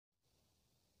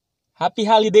Happy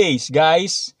holidays,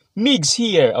 guys! Migs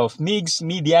here of Migs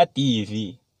Media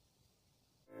TV.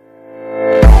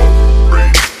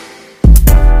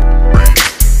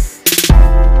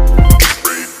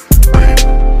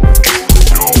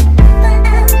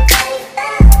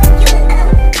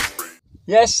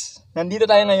 Yes, nandito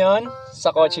tayo ngayon sa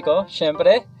kotse ko.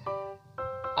 Syempre,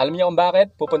 alam niyo kung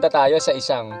bakit? Pupunta tayo sa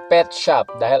isang pet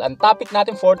shop dahil ang topic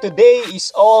natin for today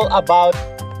is all about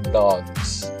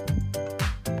dogs.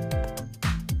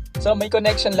 So may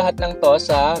connection lahat ng to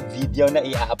sa video na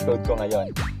i-upload ko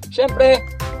ngayon. Syempre,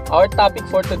 our topic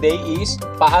for today is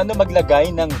paano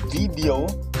maglagay ng video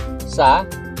sa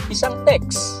isang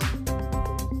text.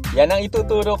 Yan ang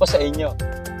ituturo ko sa inyo.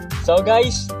 So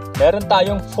guys, meron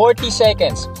tayong 40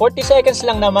 seconds. 40 seconds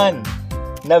lang naman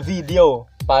na video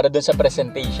para dun sa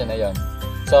presentation na yon.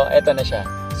 So, eto na siya.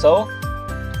 So,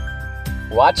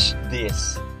 watch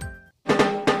this.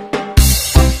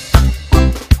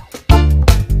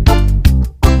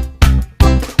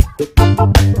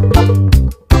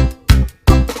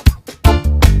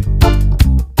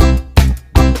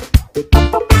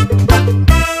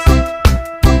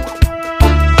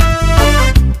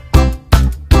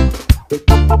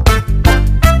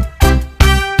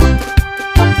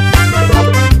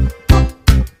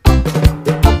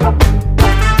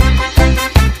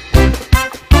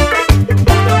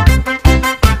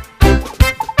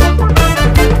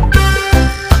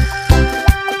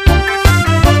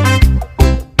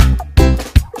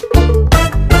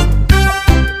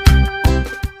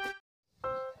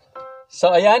 So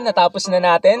ayan, natapos na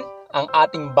natin ang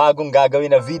ating bagong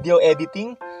gagawin na video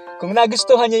editing. Kung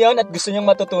nagustuhan nyo yon at gusto nyong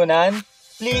matutunan,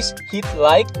 please hit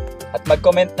like at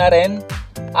mag-comment na rin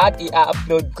at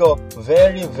i-upload ko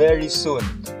very soon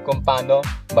kung paano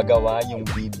magawa yung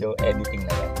video editing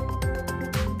na